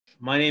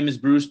My name is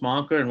Bruce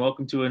Monker, and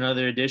welcome to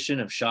another edition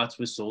of Shots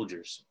with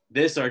Soldiers.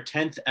 This is our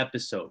 10th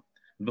episode.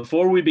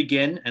 Before we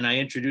begin and I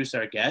introduce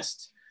our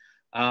guest,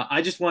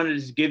 I just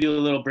wanted to give you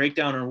a little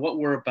breakdown on what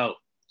we're about.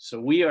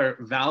 So we are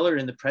valor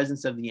in the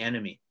presence of the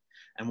enemy.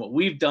 And what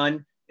we've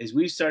done is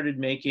we've started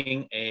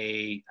making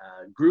a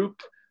group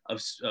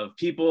of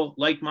people,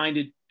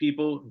 like-minded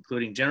people,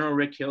 including General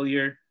Rick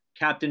Hillier,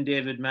 Captain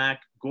David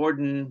Mack,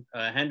 Gordon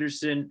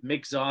Henderson,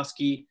 Mick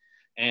Zosky,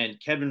 and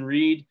Kevin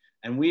Reed.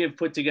 And we have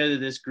put together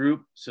this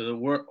group so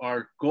that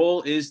our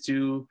goal is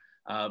to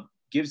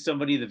give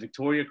somebody the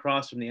Victoria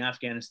Cross from the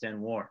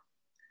Afghanistan war,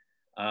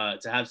 to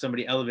have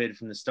somebody elevated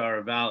from the Star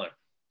of Valor.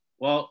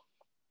 Well,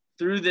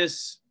 through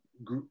this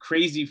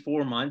crazy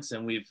 4 months,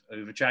 and we've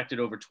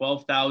attracted over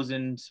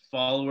 12,000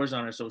 followers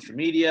on our social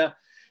media,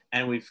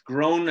 and we've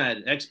grown at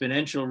an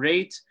exponential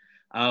rate.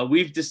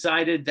 We've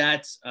decided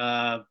that,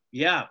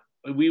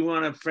 we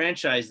want to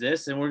franchise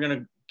this, and we're going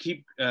to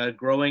keep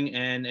growing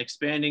and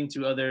expanding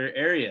to other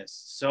areas.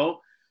 So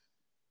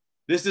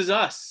this is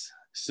us.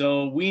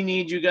 So we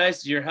need you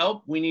guys, your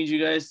help. We need you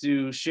guys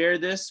to share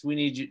this. We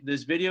need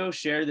this video,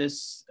 share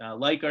this,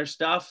 like our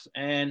stuff,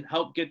 and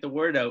help get the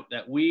word out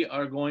that we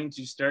are going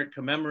to start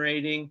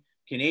commemorating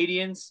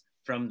Canadians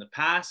from the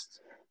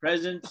past,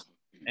 present,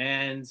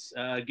 and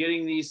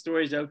getting these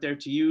stories out there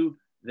to you,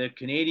 the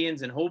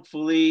Canadians, and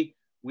hopefully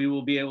we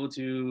will be able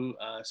to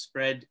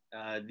spread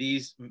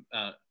these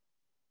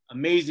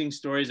amazing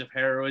stories of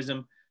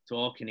heroism to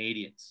all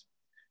Canadians.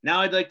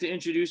 Now I'd like to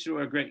introduce you to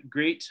our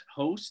great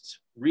host,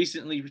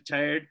 recently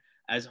retired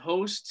as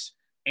host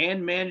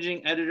and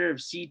managing editor of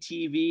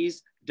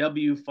CTV's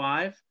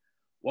W5,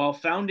 while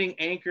founding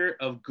anchor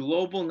of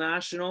Global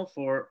National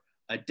for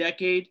a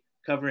decade,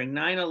 covering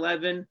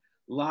 9/11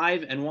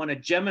 live, and won a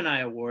Gemini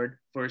Award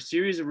for a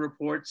series of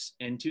reports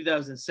in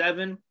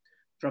 2007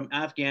 from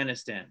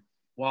Afghanistan,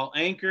 while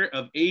anchor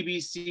of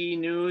ABC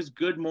News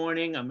Good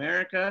Morning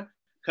America,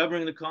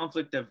 covering the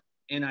conflict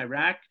in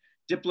Iraq,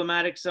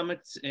 diplomatic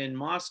summits in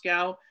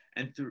Moscow,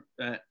 and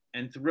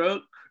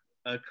throughout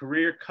a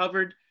career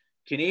covered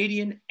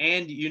Canadian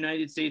and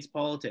United States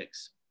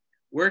politics.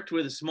 Worked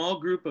with a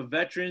small group of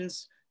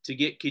veterans to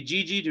get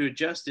Kijiji to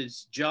adjust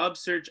its job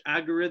search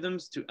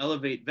algorithms to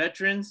elevate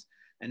veterans,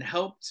 and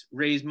helped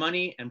raise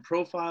money and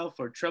profile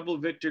for Trouble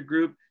Victor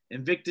Group,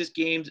 Invictus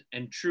Games,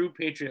 and True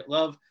Patriot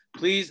Love.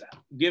 Please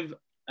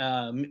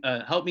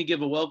help me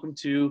give a welcome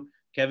to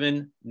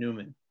Kevin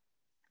Newman.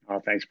 Oh,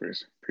 thanks,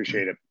 Bruce.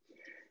 Appreciate it.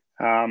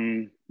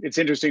 It's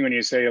interesting when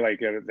you say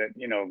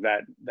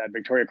that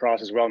Victoria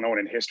Cross is well known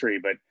in history,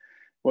 but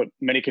what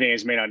many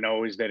Canadians may not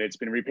know is that it's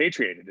been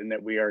repatriated, and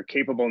that we are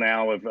capable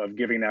now of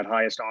giving that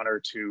highest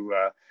honor to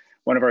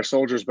one of our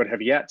soldiers, but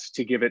have yet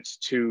to give it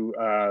to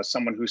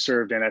someone who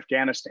served in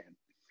Afghanistan.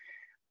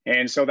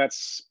 And so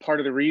that's part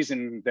of the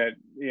reason that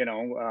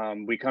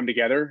we come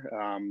together,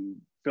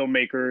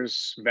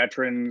 filmmakers,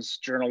 veterans,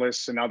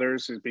 journalists, and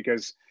others, is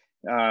because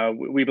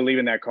we believe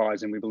in that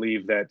cause, and we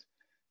believe that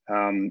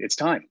it's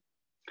time.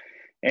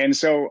 And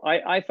so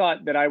I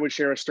thought that I would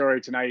share a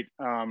story tonight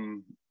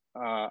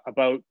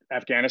about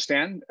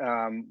Afghanistan,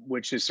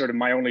 which is sort of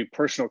my only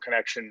personal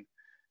connection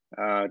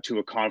to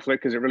a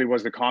conflict, because it really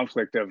was the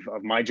conflict of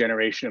my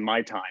generation and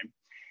my time.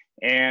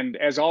 And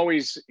as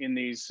always in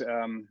these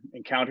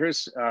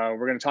encounters,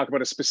 we're going to talk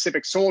about a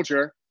specific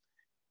soldier,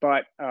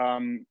 but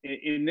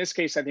in this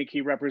case, I think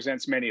he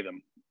represents many of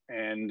them.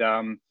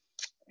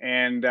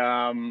 And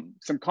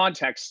some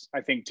context,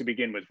 I think, to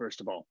begin with,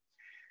 first of all.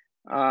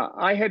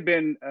 I had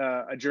been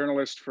a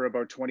journalist for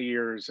about 20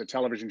 years, a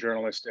television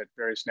journalist at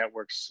various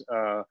networks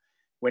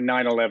when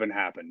 9/11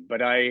 happened,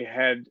 but I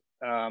had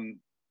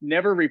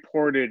never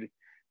reported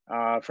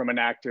from an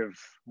active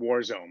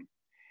war zone.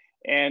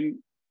 And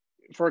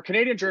for a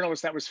Canadian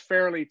journalist, that was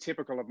fairly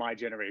typical of my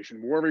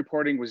generation. War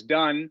reporting was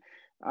done,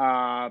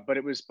 but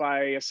it was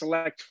by a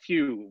select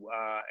few,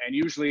 and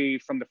usually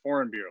from the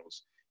foreign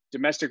bureaus.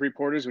 Domestic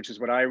reporters, which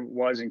is what I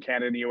was in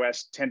Canada and the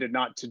US, tended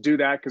not to do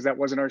that because that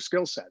wasn't our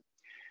skill set.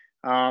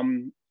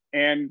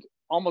 And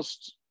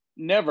almost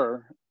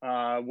never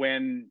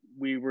when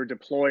we were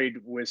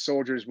deployed with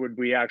soldiers would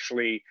we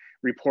actually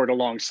report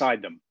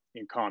alongside them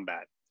in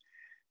combat.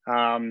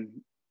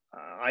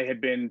 I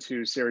had been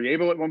to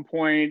Sarajevo at one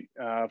point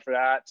for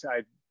that.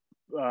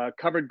 I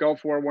covered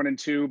Gulf War I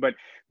and II, but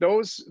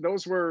those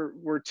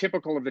were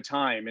typical of the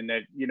time, in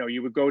that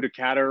you would go to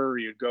Qatar, or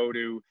you'd go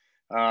to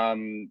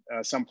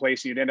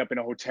someplace, you'd end up in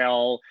a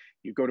hotel,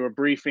 you go to a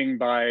briefing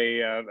by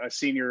a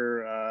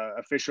senior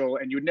official,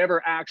 and you'd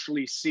never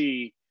actually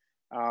see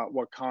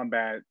what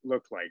combat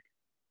looked like.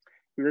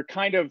 We were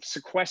kind of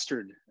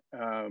sequestered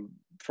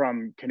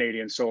from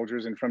Canadian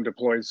soldiers and from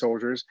deployed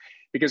soldiers,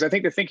 because I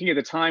think the thinking at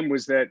the time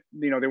was that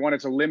they wanted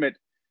to limit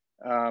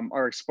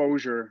our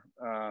exposure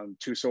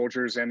to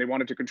soldiers, and they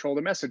wanted to control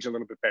the message a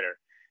little bit better.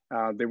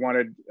 They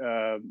wanted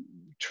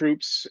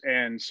troops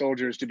and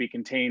soldiers to be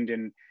contained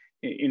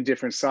in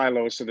different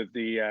silos so that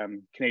the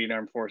Canadian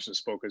Armed Forces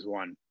spoke as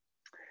one.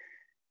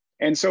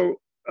 And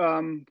so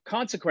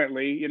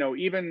consequently,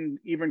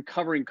 even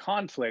covering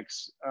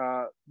conflicts,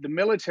 the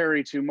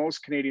military, to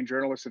most Canadian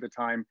journalists at the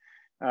time,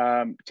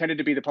 tended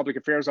to be the public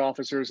affairs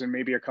officers and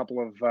maybe a couple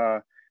of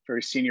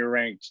very senior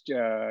ranked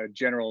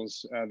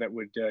generals that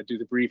would do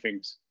the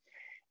briefings.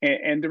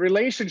 And the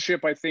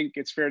relationship, I think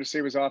it's fair to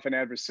say, was often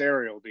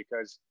adversarial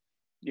because,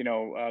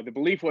 the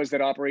belief was that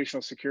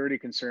operational security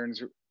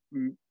concerns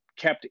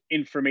kept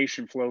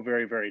information flow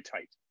very, very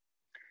tight.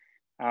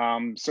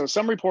 So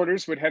some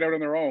reporters would head out on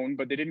their own,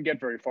 but they didn't get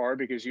very far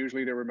because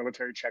usually there were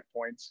military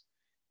checkpoints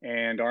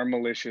and armed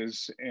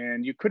militias,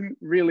 and you couldn't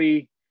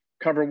really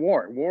cover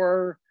war.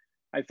 War,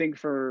 I think,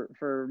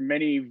 for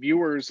many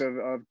viewers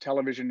of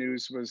television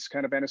news was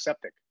kind of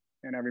antiseptic.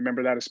 And I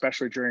remember that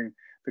especially during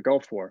the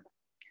Gulf War.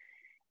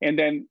 And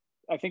then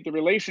I think the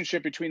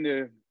relationship between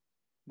the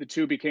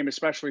two became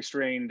especially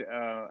strained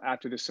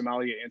after the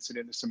Somalia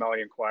incident, the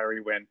Somalia inquiry,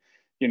 when,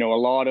 a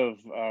lot of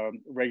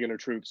regular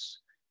troops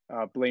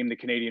blamed the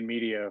Canadian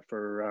media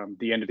for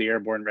the end of the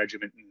airborne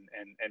regiment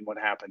and what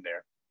happened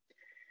there.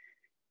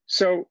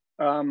 So,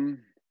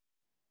 then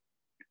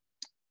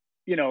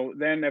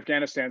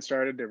Afghanistan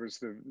started. There was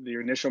the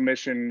initial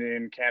mission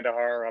in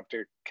Kandahar up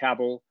to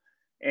Kabul.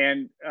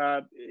 And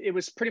it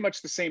was pretty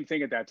much the same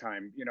thing at that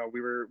time.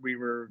 We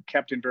were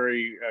kept in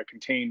very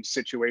contained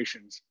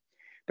situations.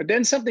 But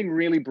then something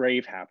really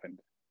brave happened.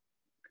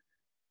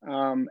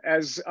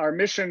 As our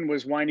mission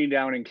was winding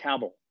down in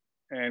Kabul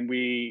and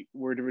we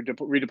were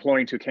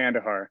redeploying to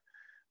Kandahar,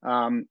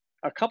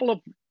 a couple of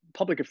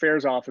public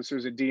affairs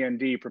officers at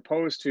DND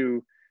proposed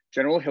to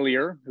General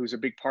Hillier, who's a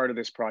big part of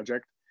this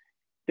project,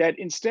 that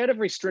instead of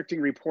restricting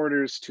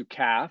reporters to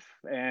CAF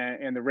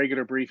and the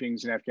regular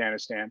briefings in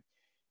Afghanistan,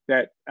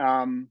 that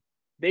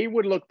they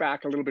would look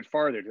back a little bit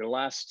farther to the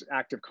last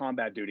active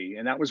combat duty,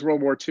 and that was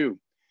World War II,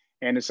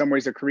 and in some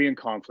ways the Korean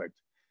conflict,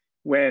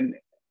 when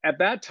at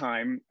that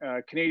time,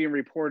 Canadian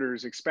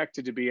reporters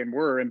expected to be and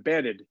were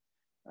embedded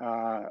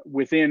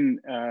within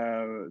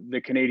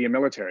the Canadian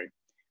military,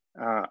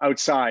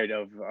 outside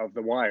of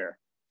the wire.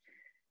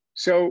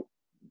 So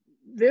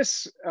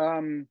this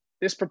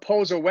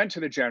proposal went to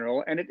the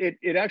general, and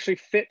it actually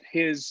fit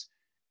his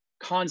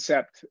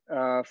concept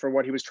for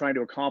what he was trying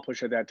to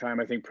accomplish at that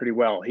time, I think, pretty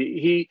well.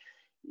 He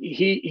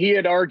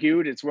had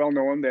argued, it's well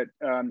known, that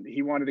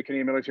he wanted the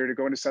Canadian military to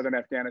go into southern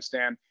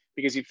Afghanistan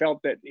because he felt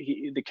that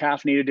the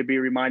CAF needed to be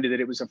reminded that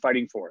it was a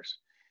fighting force.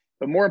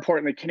 But more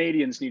importantly,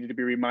 Canadians needed to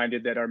be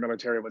reminded that our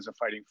military was a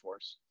fighting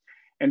force.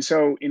 And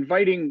so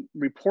inviting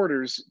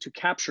reporters to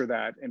capture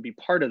that and be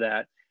part of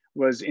that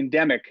was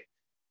endemic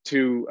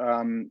to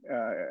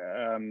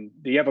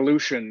the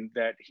evolution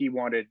that he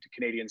wanted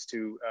Canadians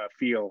to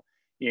feel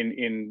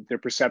in their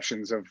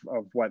perceptions of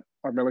what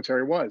our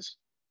military was.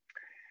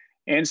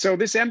 And so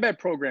this MBET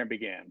program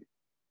began.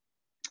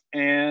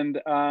 And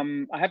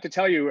I have to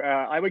tell you,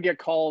 I would get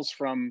calls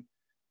from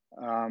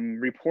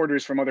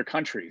reporters from other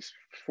countries,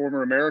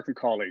 former American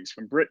colleagues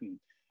from Britain,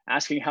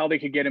 asking how they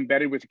could get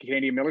embedded with the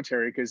Canadian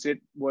military because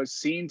it was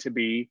seen to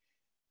be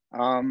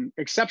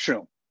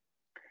exceptional.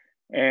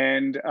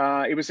 And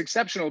it was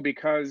exceptional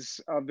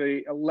because of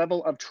the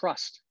level of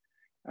trust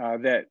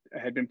that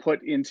had been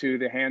put into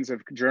the hands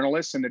of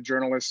journalists, and the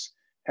journalists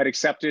had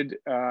accepted,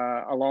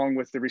 along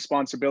with the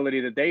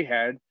responsibility that they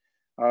had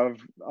of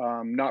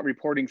not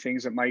reporting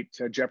things that might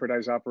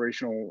jeopardize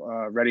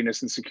operational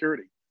readiness and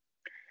security.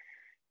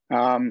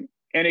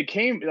 And it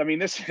came, I mean,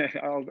 this,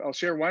 I'll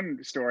share one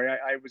story.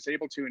 I was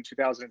able to, in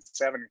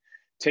 2007,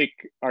 take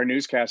our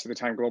newscast at the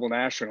time, Global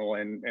National,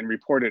 and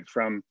report it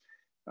from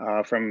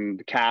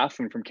the CAF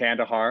and from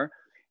Kandahar.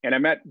 And I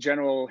met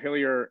General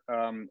Hillier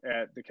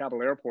at the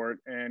Kabul airport,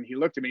 and he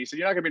looked at me, he said,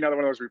 "You're not gonna be another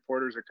one of those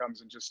reporters that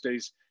comes and just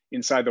stays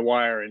inside the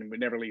wire and would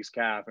never leaves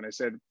CAF." And I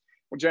said,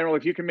 "Well, General,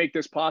 if you can make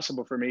this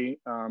possible for me,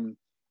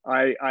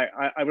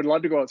 I would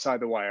love to go outside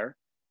the wire.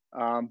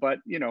 But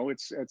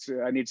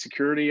I need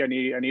security. I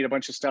need a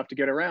bunch of stuff to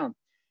get around."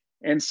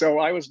 And so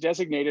I was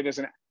designated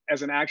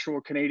as an actual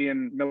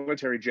Canadian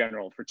military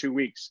general for 2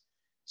 weeks,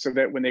 so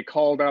that when they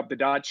called up the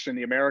Dutch and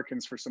the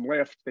Americans for some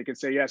lift, they could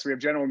say, "Yes, we have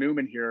General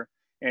Newman here,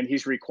 and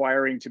he's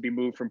requiring to be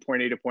moved from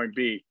point A to point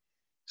B."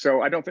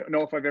 So I don't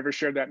know if I've ever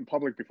shared that in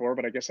public before,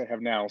 but I guess I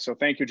have now. So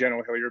thank you,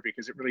 General Hillier,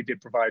 because it really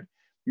did provide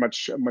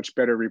much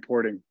better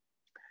reporting.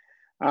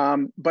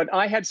 But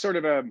I had sort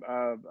of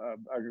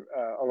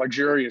a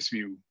luxurious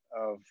view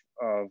of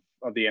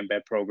the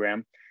embed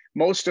program.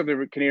 Most of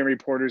the Canadian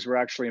reporters were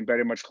actually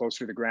embedded much closer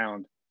to the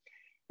ground.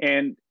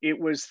 And it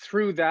was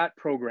through that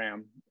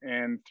program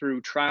and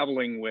through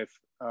traveling with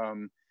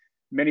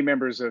many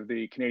members of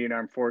the Canadian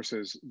Armed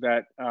Forces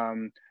that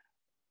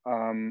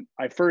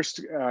I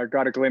first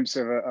got a glimpse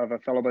of a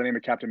fellow by the name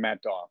of Captain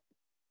Mathew Dawe.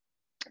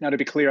 Now, to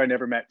be clear, I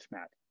never met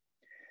Matt.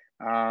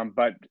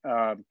 But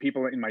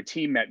people in my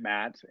team met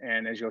Matt,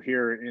 and as you'll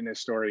hear in this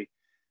story,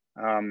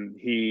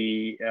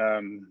 he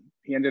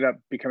ended up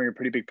becoming a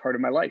pretty big part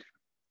of my life.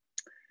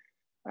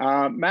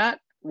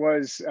 Matt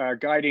was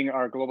guiding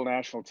our global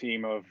national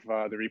team of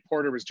the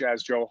reporter was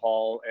Jazz Joe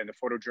Hall, and the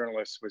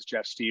photojournalist was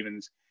Jeff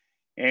Stevens.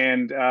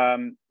 And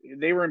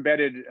they were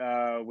embedded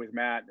with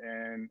Matt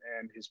and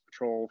his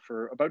patrol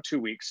for about 2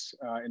 weeks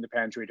in the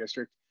Pantry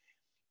district.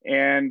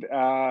 And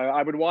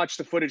I would watch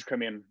the footage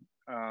come in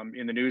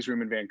the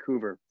newsroom in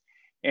Vancouver.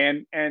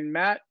 And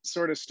Matt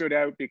sort of stood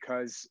out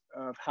because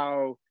of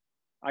how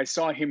I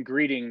saw him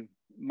greeting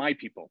my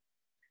people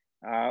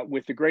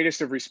with the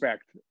greatest of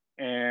respect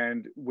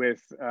and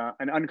with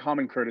an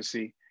uncommon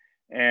courtesy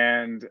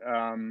and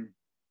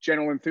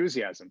general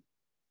enthusiasm.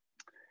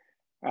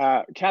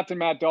 Captain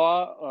Matt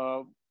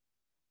Dawe,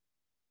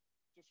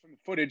 just from the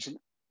footage,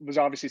 was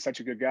obviously such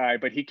a good guy,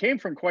 but he came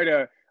from quite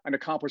an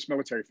accomplished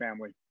military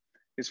family.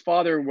 His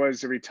father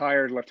was a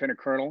retired Lieutenant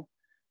Colonel,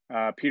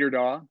 Peter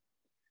Dawe,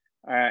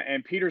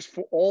 and Peter's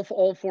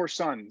all four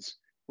sons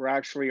were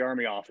actually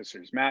Army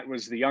officers. Matt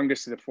was the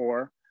youngest of the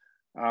four.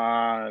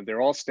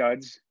 They're all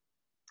studs.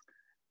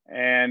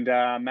 And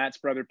Matt's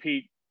brother,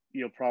 Pete,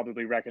 you'll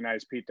probably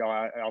recognize Pete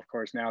Dawe, of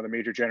course, now the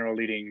Major General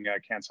leading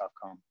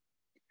CANSOFCOM.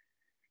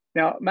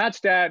 Now, Matt's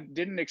dad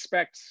didn't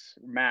expect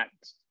Matt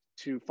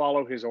to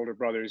follow his older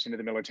brothers into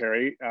the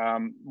military.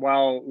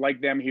 While like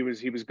them, he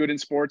was good in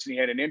sports and he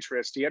had an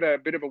interest. He had a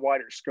bit of a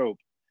wider scope.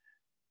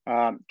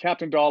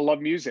 Captain Dawe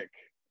loved music.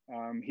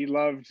 He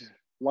loved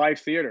live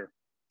theater.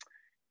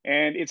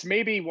 And it's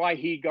maybe why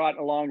he got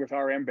along with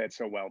our embed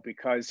so well,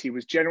 because he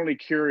was generally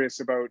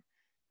curious about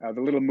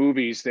the little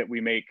movies that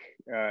we make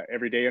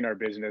every day in our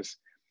business.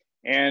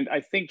 And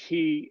I think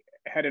he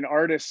had an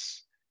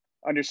artist's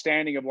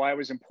understanding of why it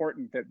was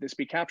important that this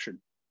be captured,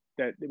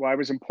 that why it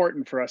was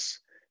important for us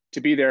to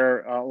be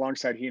there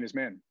alongside he and his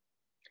men.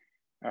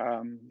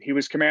 He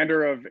was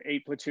commander of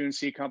 8 Platoon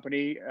C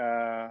Company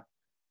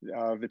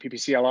of the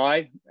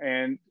PPCLI,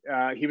 and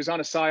he was on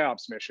a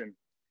PSYOPs mission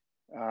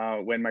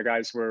when my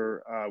guys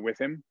were with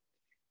him,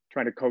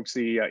 trying to coax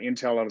the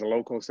intel out of the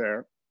locals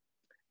there.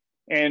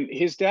 And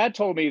his dad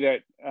told me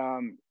that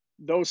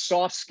those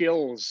soft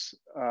skills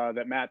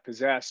that Matt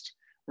possessed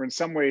were in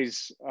some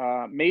ways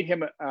made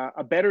him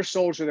a better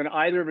soldier than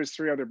either of his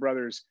 3 other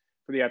brothers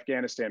for the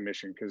Afghanistan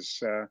mission. Because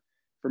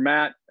for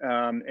Matt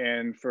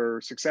and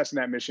for success in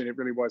that mission, it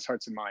really was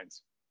hearts and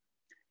minds.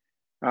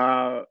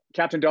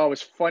 Captain Dawe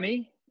was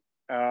funny.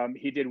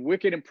 He did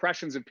wicked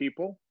impressions of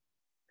people.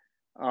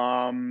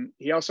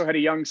 He also had a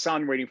young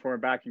son waiting for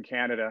him back in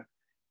Canada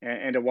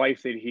and a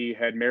wife that he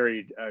had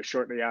married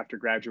shortly after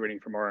graduating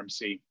from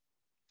RMC.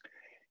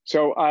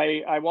 So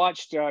I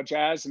watched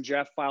Jazz and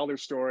Jeff file their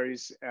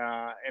stories,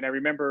 and I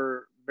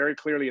remember very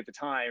clearly at the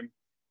time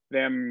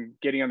them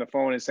getting on the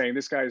phone and saying,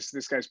 this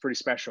guy's pretty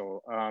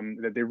special,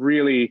 that they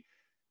really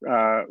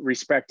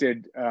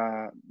respected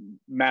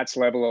Matt's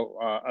level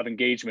of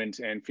engagement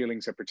and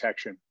feelings of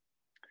protection.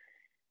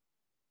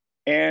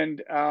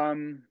 And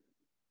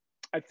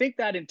I think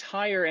that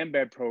entire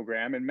embed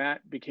program, and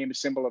Matt became a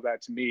symbol of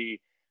that to me,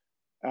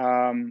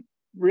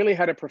 really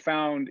had a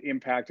profound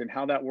impact in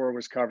how that war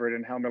was covered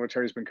and how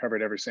military has been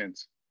covered ever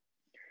since.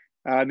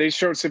 They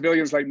showed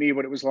civilians like me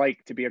what it was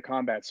like to be a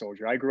combat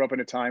soldier. I grew up in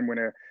a time when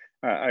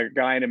a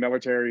guy in a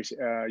military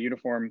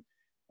uniform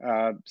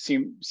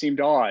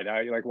seemed odd.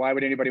 Like, why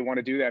would anybody want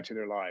to do that to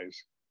their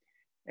lives?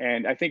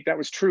 And I think that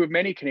was true of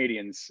many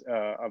Canadians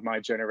of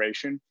my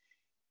generation.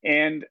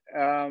 And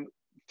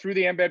through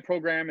the embed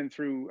program and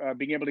through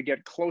being able to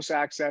get close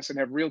access and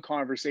have real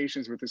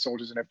conversations with the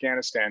soldiers in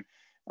Afghanistan,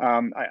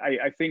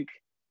 I think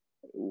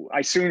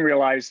I soon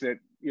realized that,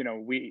 you know,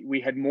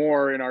 we had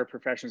more in our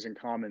professions in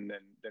common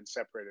than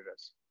separated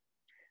us.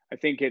 I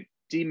think it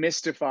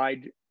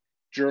demystified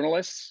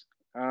journalists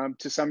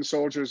to some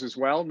soldiers as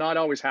well, not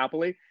always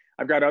happily.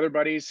 I've got other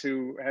buddies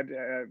who had,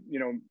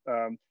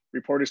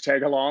 reporters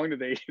tag along that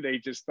they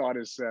just thought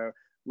is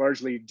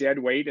largely dead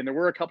weight. And there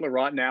were a couple of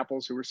rotten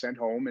apples who were sent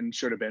home and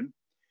should have been.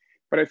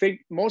 But I think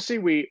mostly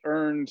we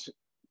earned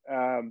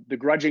the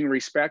grudging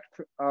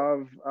respect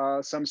of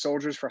some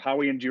soldiers for how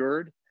we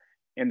endured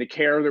and the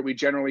care that we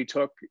generally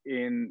took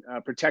in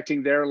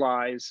protecting their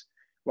lives,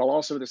 while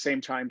also at the same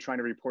time trying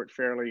to report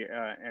fairly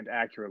and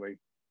accurately.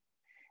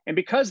 And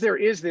because there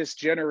is this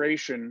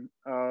generation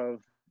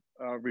of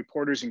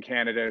reporters in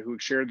Canada who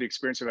shared the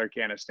experience of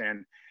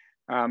Afghanistan,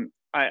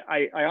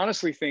 I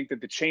honestly think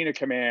that the chain of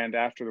command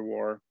after the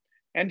war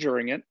and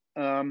during it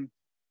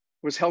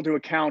was held to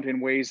account in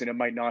ways that it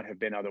might not have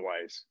been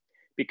otherwise.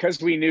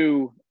 Because we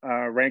knew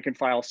rank and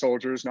file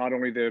soldiers, not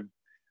only the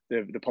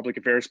public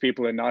affairs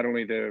people and not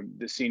only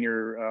the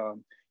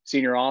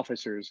senior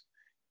officers,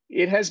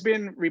 it has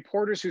been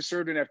reporters who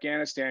served in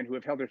Afghanistan who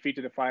have held their feet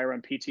to the fire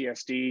on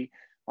PTSD,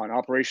 on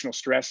operational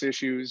stress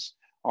issues,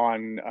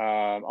 on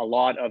a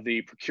lot of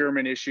the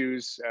procurement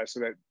issues, so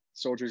that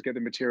soldiers get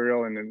the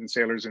material and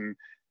sailors and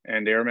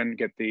airmen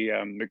get the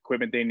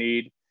equipment they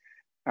need.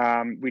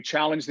 We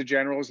challenged the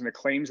generals and the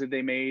claims that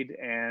they made.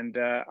 And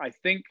I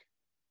think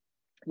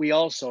we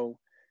also,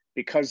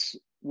 because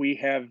we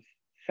have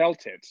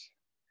felt it,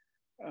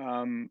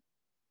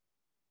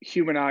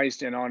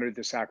 humanized and honored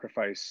the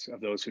sacrifice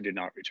of those who did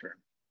not return.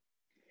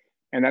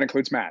 And that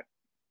includes Matt.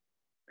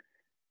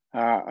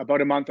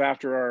 About a month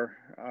after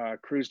our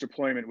cruise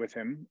deployment with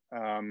him,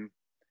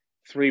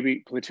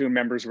 3 platoon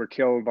members were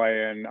killed by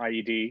an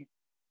IED.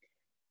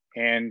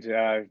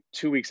 And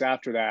 2 weeks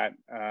after that,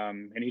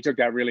 and he took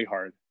that really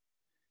hard.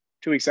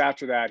 2 weeks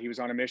after that, he was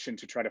on a mission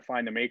to try to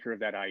find the maker of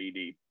that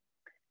IED.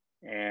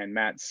 And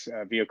Matt's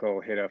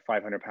vehicle hit a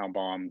 500-pound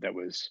bomb that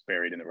was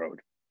buried in the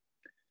road.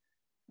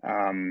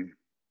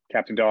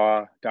 Captain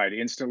Dawe died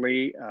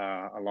instantly,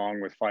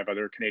 along with 5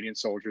 other Canadian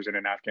soldiers and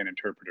an Afghan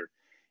interpreter.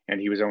 And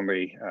he was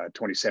only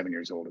 27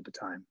 years old at the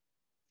time.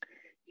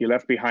 He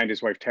left behind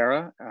his wife,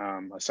 Tara,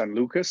 a son,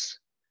 Lucas,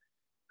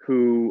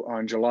 who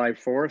on July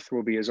 4th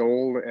will be as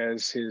old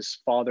as his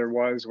father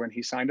was when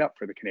he signed up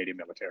for the Canadian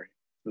military.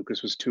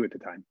 Lucas was 2 at the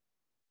time.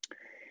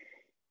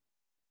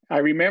 I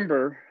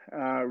remember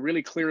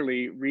really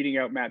clearly reading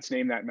out Matt's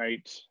name that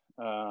night,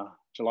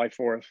 July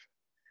 4th,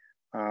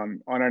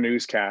 on our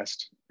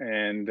newscast.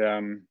 And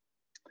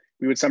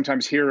we would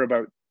sometimes hear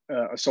about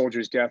a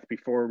soldier's death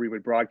before we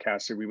would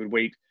broadcast it. We would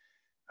wait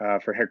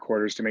for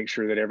headquarters to make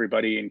sure that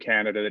everybody in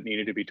Canada that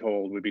needed to be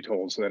told would be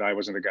told, so that I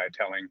wasn't the guy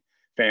telling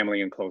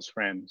family and close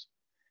friends.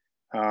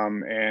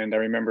 And I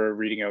remember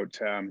reading out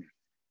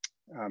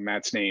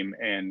Matt's name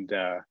and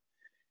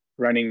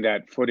running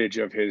that footage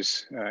of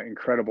his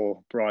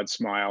incredible broad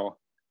smile,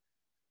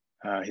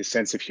 his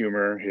sense of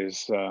humor,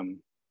 his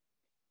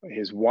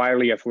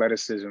wily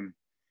athleticism,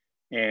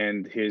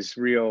 and his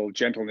real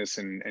gentleness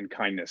and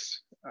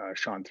kindness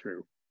shone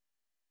through.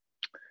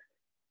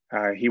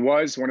 He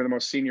was one of the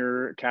most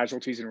senior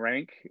casualties in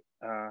rank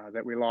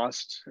that we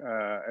lost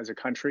as a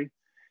country.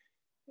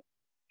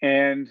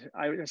 And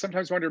I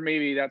sometimes wonder,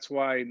 maybe that's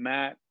why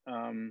Matt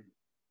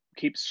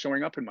keeps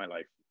showing up in my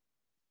life.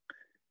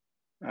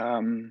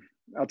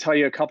 I'll tell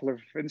you a couple of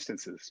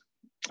instances.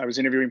 I was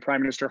interviewing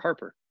Prime Minister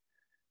Harper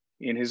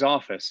in his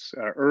office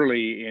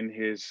early in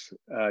his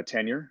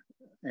tenure.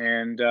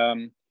 And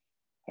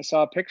I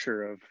saw a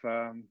picture of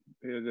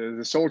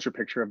the soldier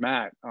picture of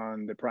Matt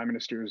on the Prime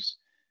Minister's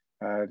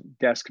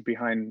desk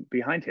behind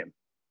him.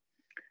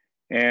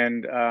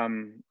 And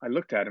I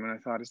looked at him and I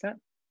thought, is that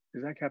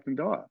Captain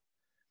Dawe?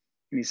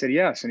 And he said,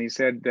 yes. And he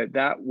said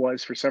that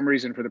was, for some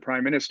reason, for the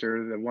Prime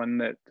Minister, the one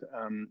that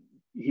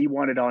he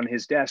wanted on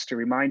his desk to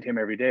remind him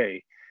every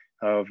day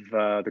of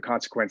the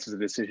consequences of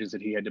the decisions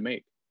that he had to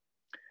make.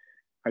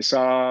 I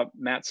saw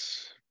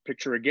Matt's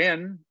picture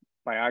again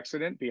by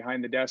accident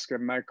behind the desk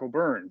of Michael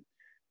Byrne,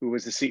 who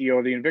was the CEO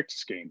of the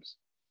Invictus Games.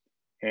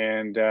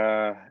 And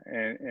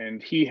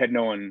he had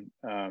known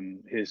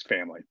his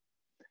family.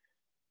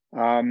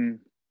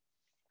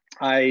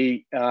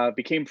 I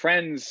became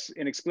friends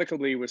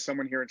inexplicably with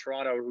someone here in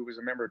Toronto who was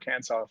a member of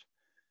CANSOF,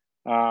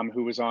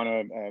 who was on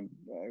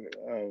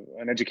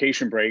an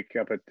education break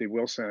up at the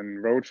Wilson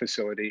Road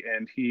facility,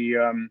 and he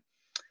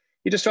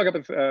just struck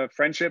up a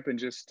friendship and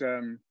just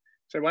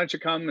said, "Why don't you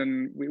come?"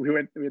 And we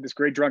had this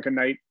great drunken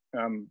night,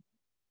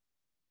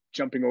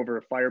 jumping over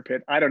a fire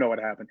pit. I don't know what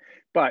happened,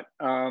 but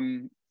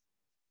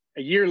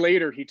a year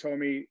later, he told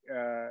me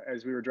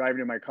as we were driving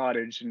to my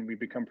cottage, and we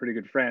become pretty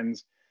good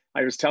friends.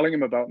 I was telling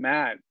him about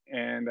Matt,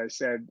 and I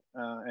said,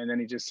 and then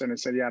he just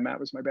said, "Yeah, Matt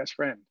was my best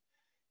friend."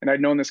 And I'd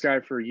known this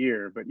guy for a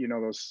year, but you know,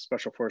 those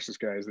special forces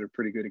guys, they're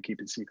pretty good at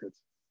keeping secrets.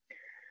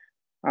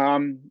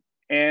 And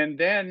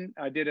then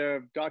I did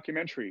a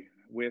documentary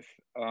with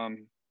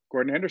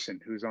Gordon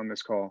Henderson, who's on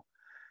this call,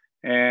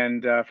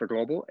 and for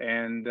Global.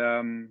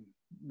 And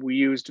we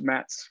used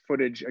Matt's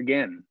footage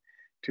again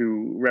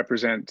to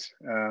represent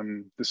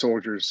the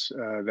soldiers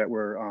that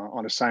were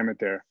on assignment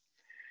there.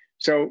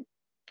 So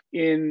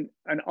in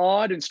an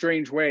odd and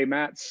strange way,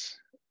 Matt's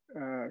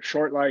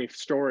short life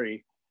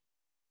story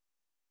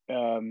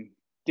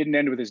didn't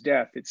end with his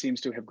death. It seems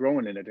to have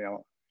grown in it,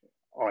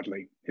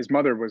 oddly. His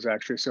mother was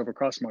actually a Silver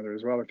Cross mother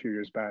as well a few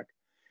years back.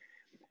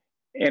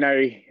 And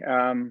I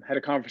had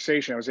a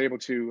conversation. I was able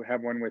to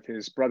have one with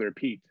his brother,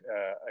 Pete,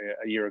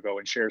 a year ago,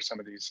 and share some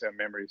of these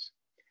memories.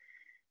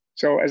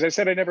 So as I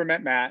said, I never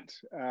met Matt,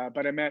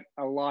 but I met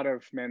a lot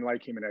of men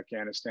like him in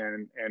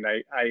Afghanistan. And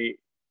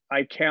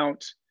I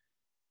count,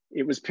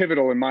 it was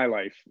pivotal in my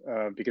life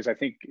because I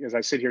think, as I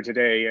sit here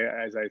today,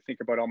 as I think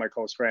about all my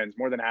close friends,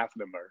 more than half of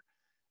them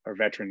are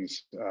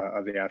veterans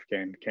of the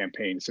Afghan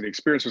campaign. So the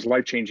experience was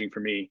life-changing for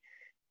me.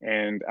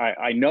 And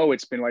I know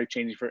it's been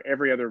life-changing for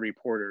every other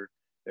reporter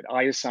that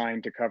I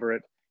assigned to cover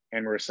it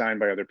and were assigned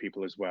by other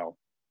people as well.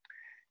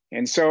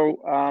 And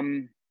so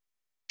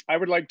I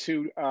would like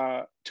to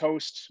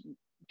toast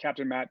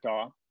Captain Matt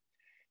Dawe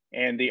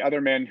and the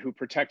other men who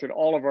protected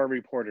all of our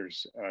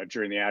reporters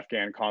during the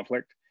Afghan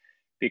conflict,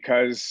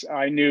 because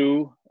I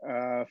knew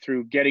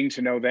through getting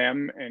to know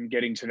them and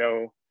getting to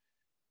know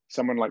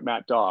someone like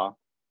Matt Dawe,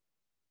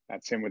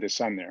 that's him with his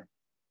son there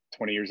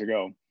 20 years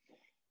ago,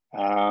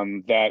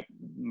 that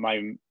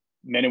my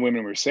men and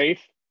women were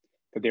safe,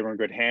 that they were in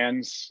good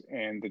hands,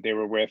 and that they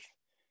were with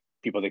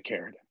people that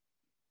cared.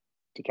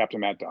 To Captain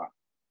Matt Dawe.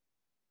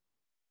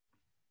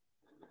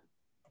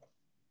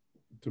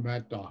 To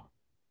Matt Dawe.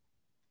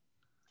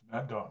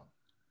 Matt Dawe.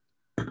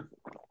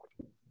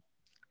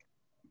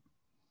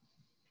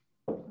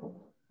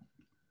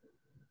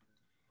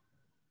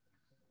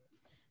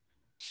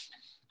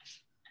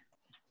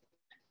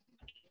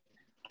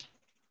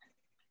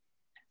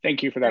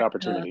 Thank you for that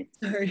opportunity.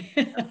 Sorry.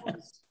 It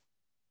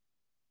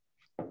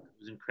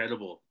was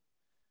incredible.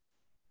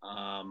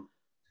 I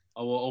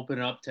will open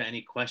it up to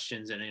any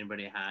questions that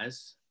anybody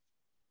has.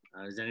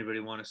 Does anybody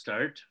want to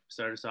start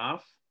us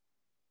off?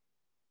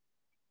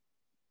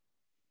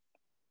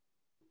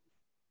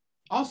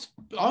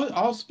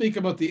 I'll speak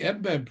about the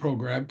embed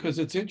program because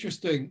it's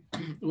interesting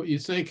what you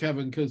say,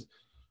 Kevin, because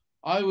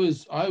I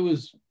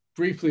was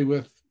briefly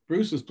with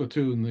Bruce's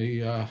platoon,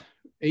 the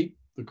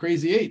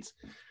Crazy Eights.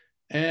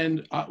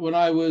 And when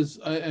I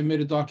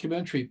made a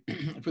documentary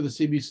for the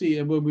CBC,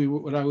 and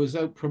when I was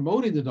out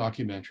promoting the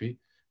documentary,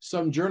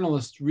 some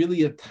journalists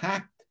really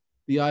attacked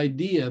the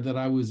idea that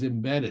I was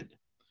embedded.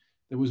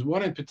 There was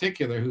one in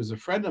particular who's a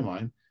friend of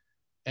mine,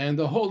 and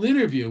the whole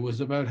interview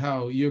was about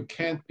how you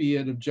can't be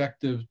an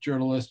objective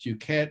journalist. You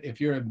can't, if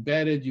you're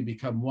embedded, you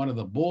become one of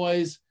the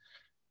boys.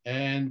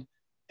 And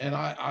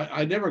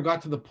I never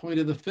got to the point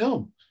of the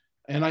film.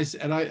 And I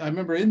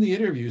remember in the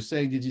interview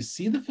saying, "Did you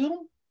see the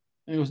film?"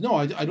 And he goes, "No,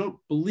 I don't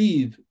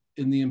believe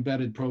in the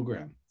embedded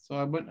program." So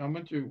I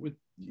went to with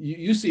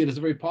you see it as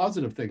a very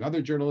positive thing.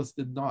 Other journalists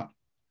did not.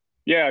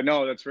 Yeah,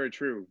 no, that's very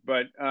true.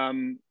 But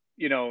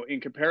you know, in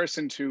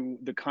comparison to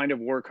the kind of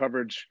war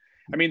coverage,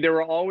 I mean, there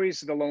were always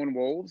the lone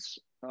wolves,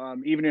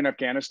 even in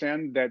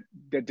Afghanistan, that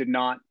did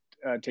not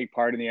take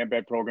part in the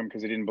embed program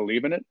because they didn't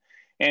believe in it.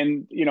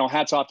 And you know,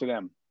 hats off to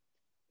them.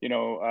 You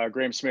know,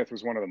 Graham Smith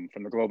was one of them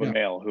from the Globe and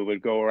Mail, who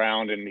would go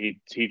around and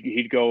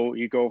he'd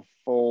go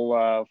full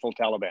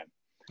Taliban.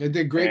 They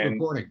did great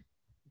reporting.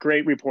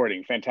 Great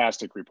reporting,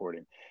 fantastic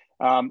reporting.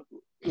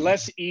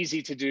 Less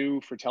easy to do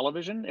for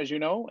television, as you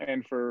know,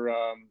 and for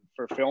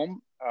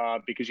film,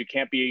 because you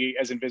can't be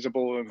as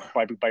invisible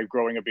by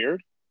growing a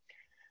beard.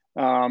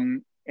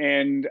 But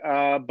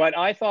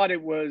I thought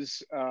it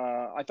was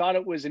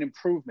an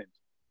improvement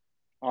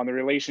on the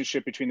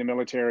relationship between the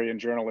military and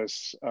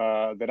journalists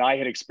that I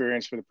had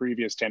experienced for the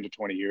previous 10 to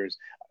 20 years.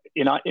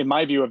 In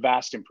my view, a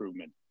vast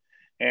improvement.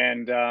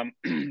 And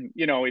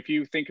you know, if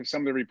you think of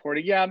some of the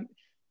reporting, yeah,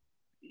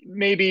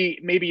 maybe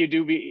you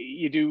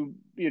do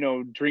you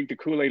know, drink the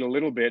Kool-Aid a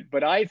little bit,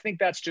 but I think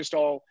that's just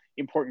all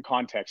important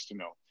context to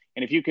know.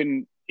 And if you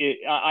can,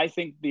 I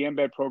think the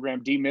embed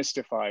program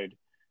demystified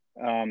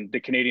the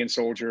Canadian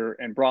soldier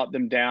and brought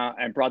them down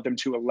and brought them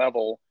to a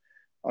level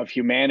of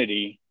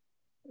humanity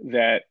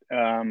that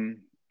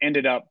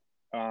ended up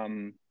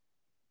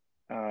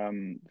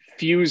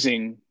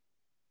fusing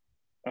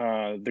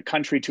the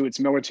country to its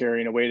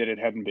military in a way that it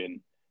hadn't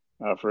been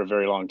for a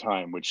very long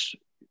time, which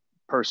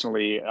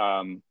personally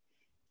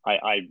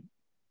I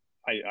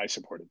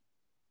supported.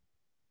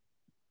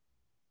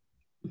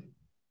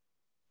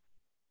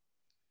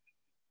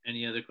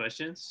 Any other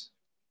questions?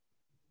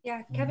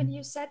 Yeah, Kevin,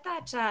 you said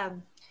that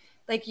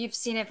like you've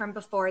seen it from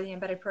before the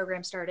embedded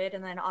program started,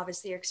 and then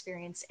obviously your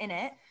experience in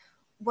it.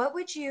 What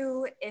would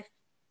you, if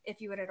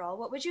you would at all,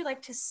 what would you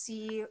like to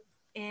see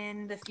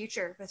in the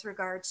future with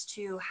regards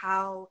to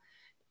how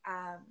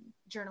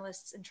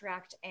journalists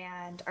interact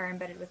and are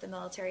embedded with the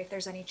military? If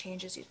there's any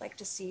changes you'd like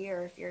to see,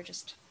 or if you're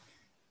just...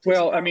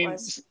 Well, I mean,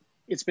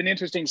 it's been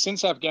interesting.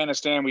 Since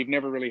Afghanistan, we've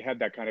never really had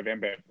that kind of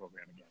embed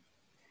program again.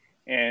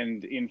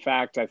 And in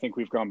fact, I think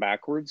we've gone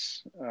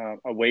backwards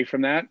away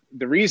from that.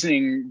 The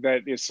reasoning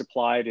that is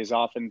supplied is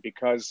often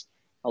because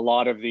a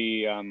lot of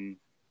the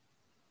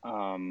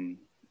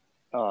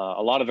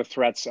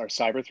threats are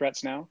cyber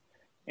threats now,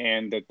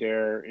 and that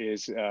there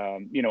is,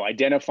 you know,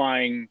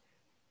 identifying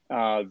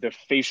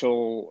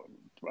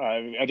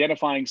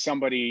identifying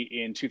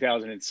somebody in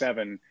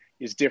 2007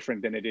 is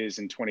different than it is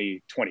in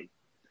 2020.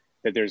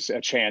 That there's a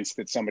chance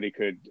that somebody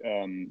could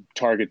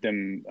target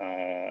them,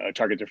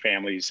 target their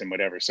families and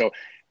whatever. So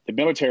the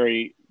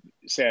military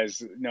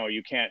says, no,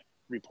 you can't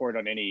report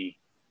on any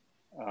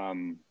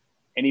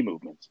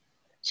movement.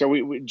 So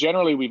we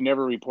generally, we've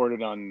never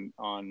reported on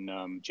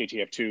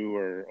JTF2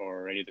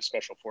 or any of the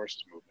special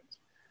forces movements.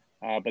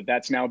 But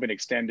that's now been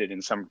extended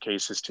in some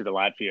cases to the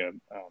Latvia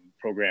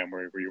program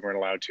where you weren't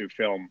allowed to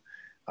film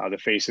the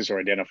faces or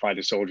identify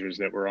the soldiers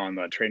that were on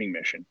the training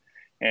mission.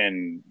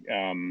 And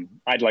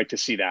I'd like to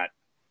see that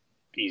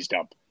eased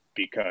up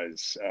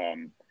because,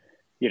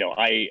 you know,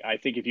 I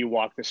think if you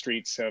walk the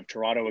streets of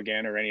Toronto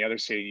again or any other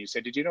city, you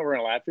said, "Did you know we're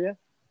in Latvia?"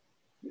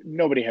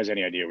 Nobody has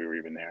any idea we were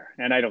even there.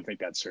 And I don't think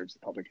that serves the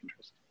public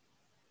interest.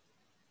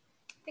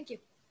 Thank you.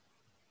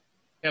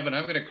 Kevin,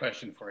 I've got a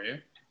question for you.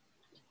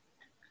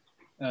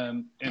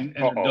 And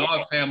the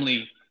Dawe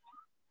family,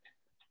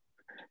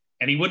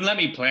 and he wouldn't let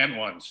me plant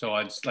one. So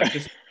it's like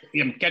this,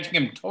 I'm catching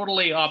him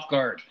totally off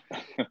guard.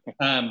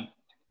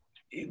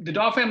 The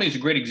Dawe family is a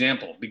great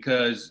example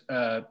because,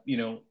 you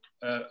know,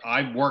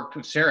 I worked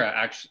with Sarah,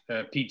 actually,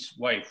 Pete's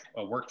wife,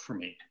 worked for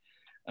me.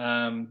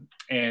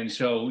 And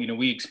so, you know,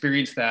 we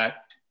experienced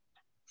that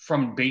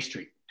from Bay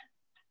Street,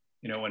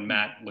 you know, when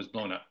Matt was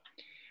blown up.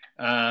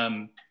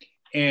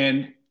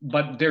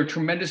 But they're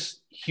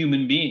tremendous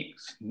human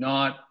beings,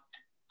 not,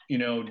 you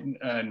know,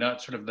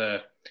 not sort of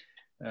the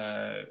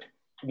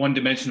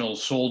one-dimensional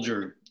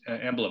soldier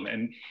emblem.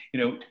 And, you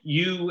know,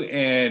 you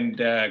and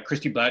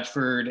Christy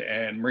Blatchford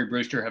and Murray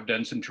Brewster have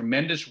done some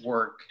tremendous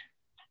work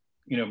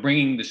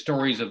bringing the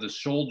stories of the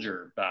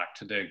soldier back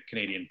to the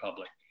Canadian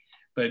public.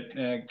 But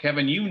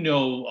Kevin, you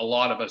know a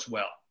lot of us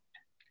well,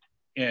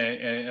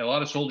 and a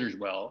lot of soldiers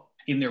well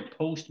in their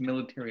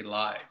post-military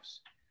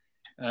lives.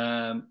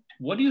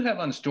 What do you have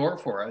on store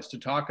for us to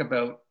talk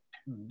about,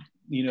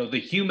 the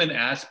human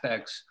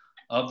aspects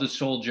of the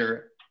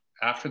soldier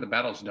after the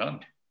battle's done?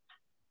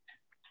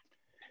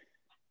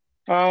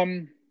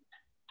 Well,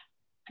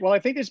 I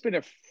think there's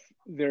been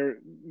there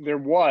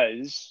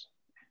was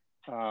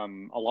a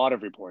lot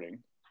of reporting.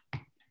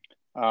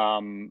 I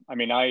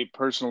mean, I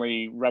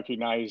personally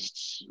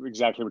recognized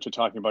exactly what you're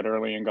talking about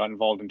early and got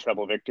involved in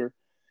Treble Victor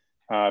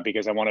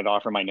because I wanted to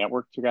offer my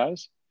network to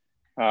guys.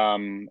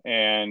 And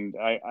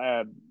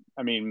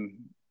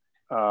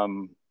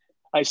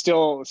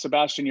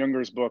Sebastian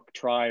Junger's book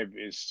Tribe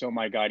is still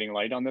my guiding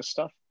light on this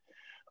stuff.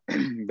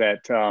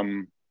 That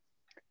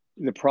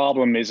the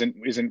problem isn't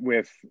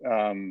with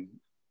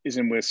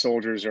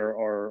soldiers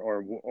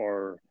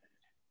or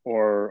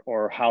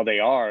how they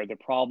are. The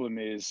problem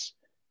is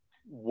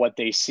what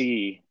they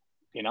see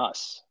in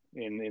us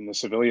in the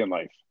civilian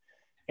life,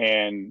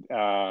 and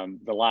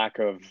the lack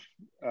of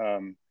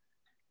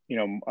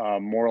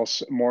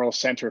moral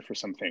center for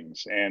some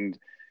things. And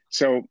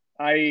so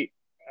I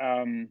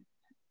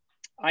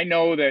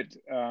know that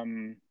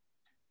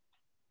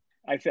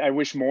I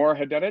wish more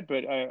had done it,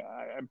 but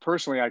I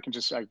personally, I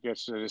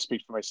guess to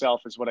speak for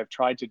myself, is what I've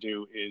tried to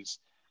do is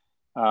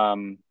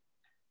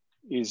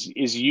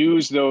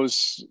use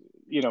those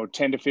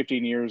 10 to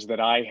 15 years that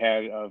I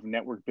had of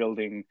network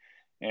building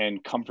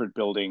and comfort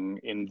building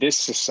in this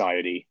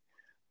society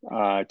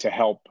to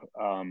help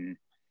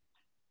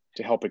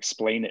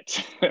explain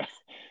it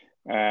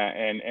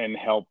and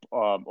help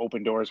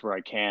open doors where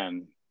I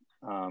can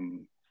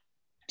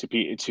to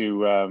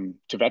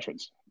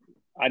veterans.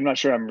 I'm not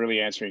sure I'm really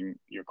answering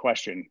your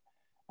question.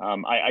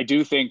 I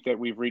do think that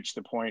we've reached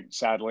the point,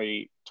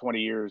 sadly, 20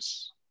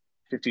 years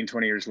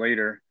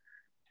later,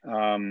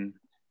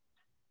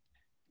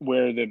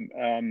 where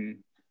the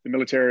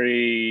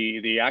military,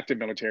 the active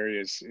military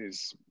is,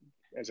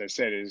 as I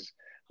said, is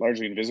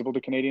largely invisible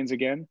to Canadians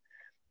again.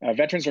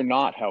 Veterans are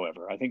not,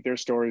 however. I think their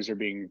stories are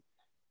being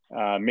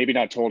maybe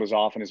not told as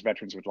often as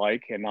veterans would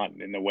like, and not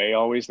in the way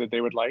always that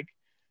they would like.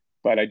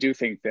 But I do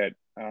think that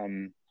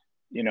the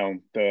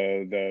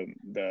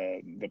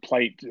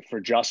plight for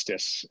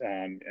justice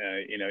in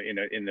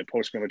the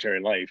post-military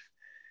life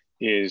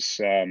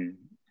is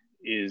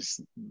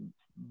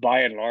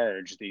by and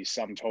large the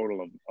sum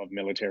total of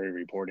military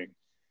reporting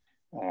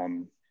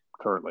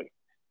currently,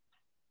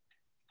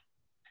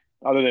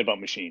 other than about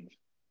machines.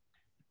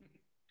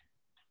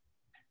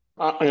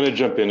 I'm going to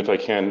jump in if I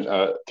can.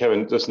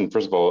 Kevin, listen,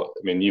 first of all,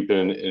 I mean, you've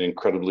been an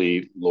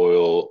incredibly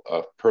loyal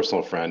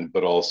personal friend,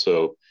 but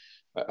also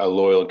a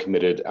loyal and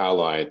committed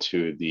ally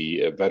to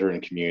the veteran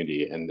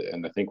community.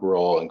 And I think we're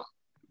all,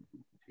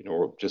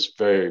 we're just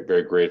very,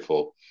 very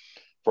grateful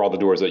for all the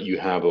doors that you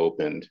have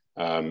opened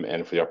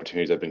and for the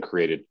opportunities that have been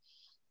created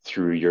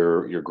through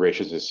your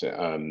graciousness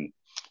and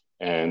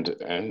the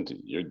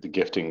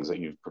giftings that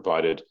you've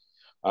provided.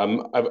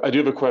 I do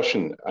have a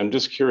question. I'm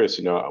just curious,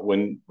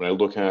 when I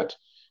look at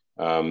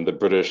the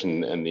British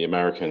and the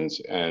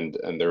Americans and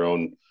their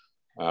own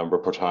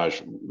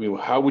reportage,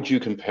 how would you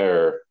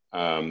compare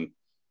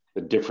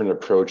the different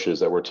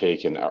approaches that were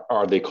taken?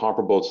 Are they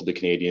comparable to the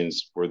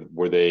Canadians?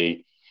 Were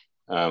they,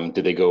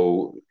 did they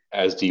go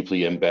as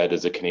deeply in bed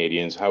as the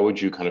Canadians? How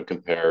would you kind of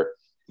compare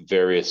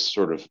various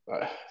sort of,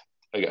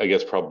 I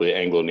guess probably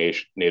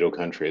Anglo-NATO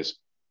countries?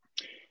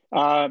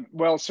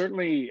 Well,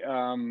 certainly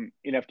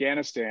in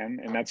Afghanistan,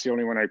 and that's the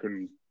only one I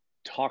can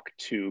talk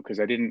to because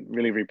I didn't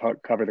really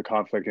cover the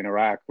conflict in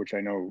Iraq, which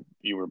I know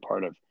you were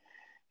part of.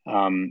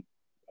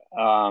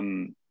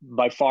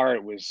 By far,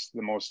 it was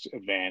the most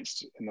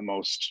advanced and the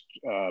most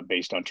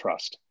based on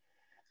trust.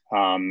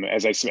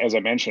 As I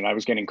mentioned, I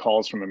was getting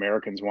calls from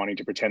Americans wanting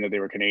to pretend that they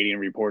were Canadian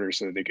reporters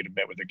so that they could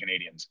bet with the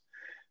Canadians,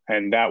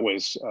 and that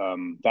was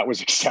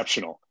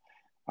exceptional.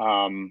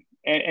 And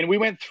we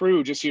went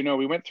through, just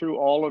we went through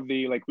all of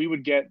we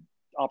would get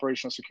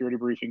operational security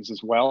briefings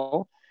as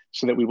well,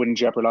 so that we wouldn't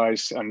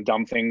jeopardize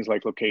dumb things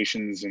like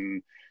locations,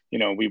 and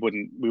we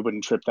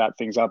wouldn't trip that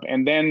things up.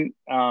 And then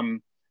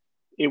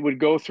it would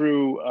go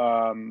through,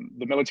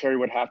 the military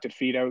would have to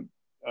feed out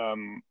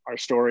our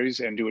stories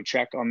and do a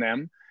check on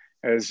them,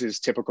 as is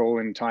typical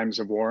in times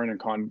of war and in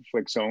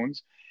conflict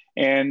zones.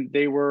 And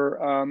they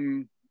were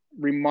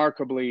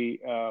remarkably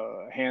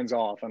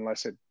hands-off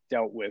unless it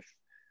dealt with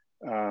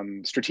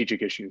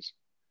strategic issues.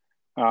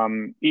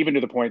 Even to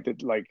the point that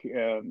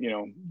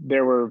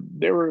there were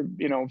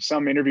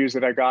some interviews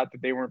that I got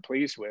that they weren't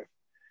pleased with.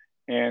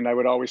 And I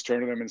would always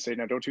turn to them and say,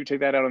 no, don't you take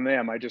that out on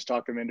them. I just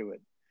talked them into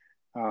it.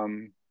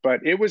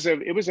 But it was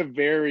a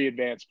very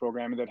advanced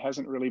program that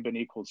hasn't really been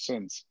equaled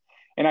since.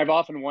 And I've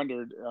often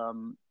wondered,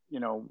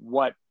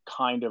 what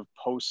kind of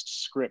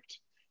postscript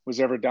was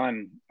ever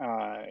done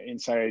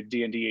inside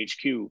D&D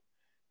HQ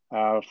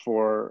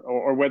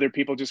or whether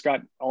people just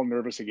got all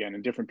nervous again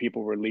and different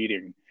people were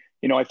leading.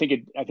 I think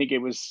it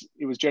was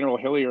General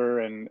Hillier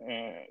and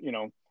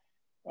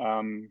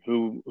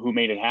who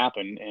made it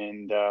happen.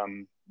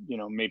 And you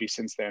know, maybe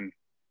since then,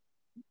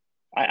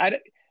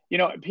 you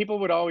know, people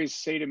would always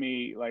say to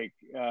me, like,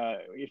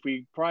 if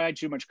we provide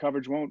too much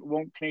coverage,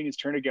 won't Canadians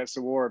turn against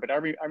the war? But I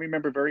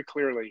remember very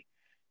clearly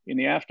in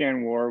the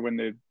Afghan war, when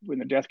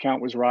the death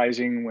count was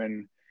rising,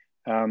 when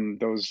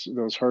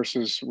those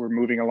hearses were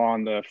moving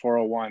along the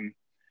 401,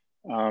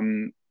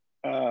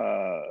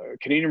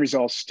 Canadian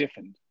resolve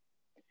stiffened.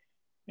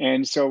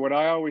 And so what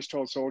I always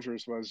told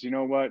soldiers was, you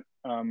know what,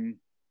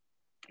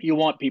 you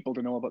want people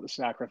to know about the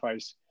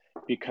sacrifice,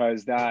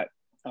 because that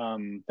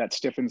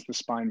stiffens the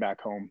spine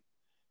back home.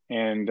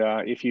 And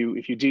if you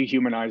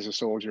dehumanize a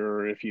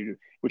soldier, or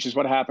which is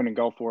what happened in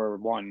Gulf War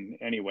I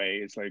anyway,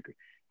 it's like,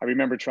 I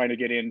remember trying to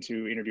get in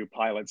to interview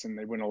pilots and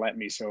they wouldn't let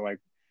me. So I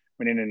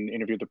went in and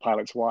interviewed the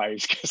pilots'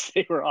 wives, because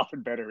they were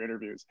often better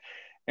interviews.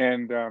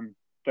 And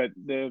but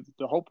the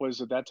hope was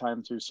at that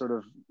time to sort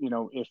of, you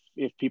know,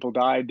 if people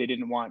died, they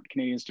didn't want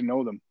Canadians to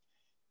know them.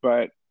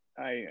 But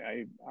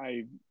I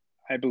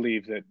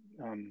believe that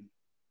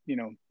you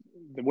know,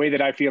 the way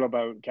that I feel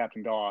about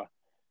Captain Dawe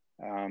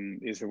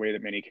is the way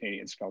that many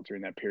Canadians felt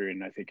during that period,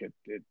 and I think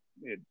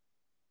it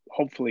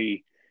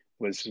hopefully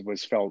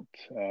was felt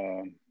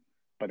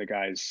by the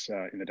guys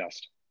in the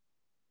dust.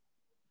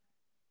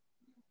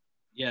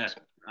 Yeah,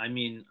 I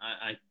mean,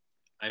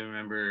 I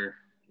remember,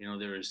 you know,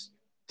 there was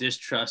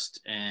distrust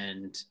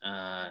and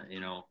you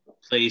know,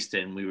 placed,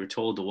 and we were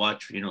told to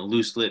watch, you know,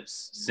 loose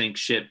lips sink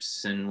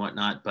ships and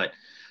whatnot. But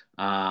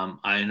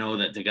I know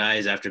that the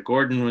guys after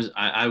Gordon was,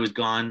 I was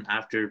gone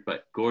after,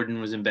 but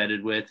Gordon was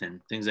embedded with,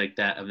 and things like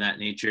that of that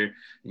nature.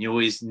 And you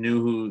always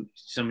knew who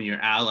some of your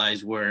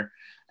allies were.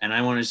 And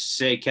I wanted to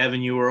say,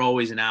 Kevin, you were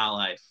always an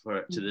ally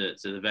to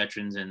the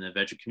veterans and the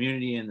veteran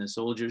community and the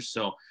soldiers.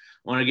 So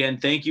I want to again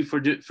thank you for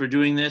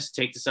doing this.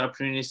 Take this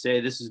opportunity to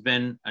say this has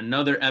been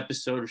another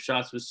episode of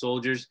Shots with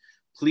Soldiers.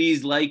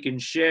 Please like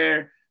and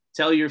share,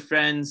 tell your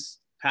friends,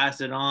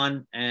 pass it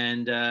on.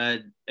 And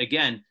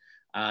again,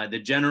 the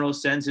general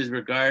sends his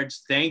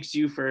regards. Thanks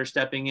you for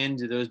stepping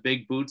into those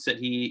big boots that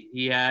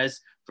he has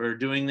for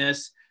doing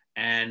this.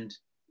 And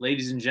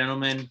ladies and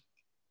gentlemen,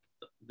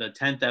 the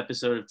 10th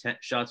episode of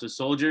Shots with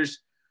Soldiers.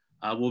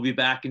 We'll be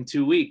back in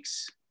 2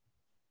 weeks.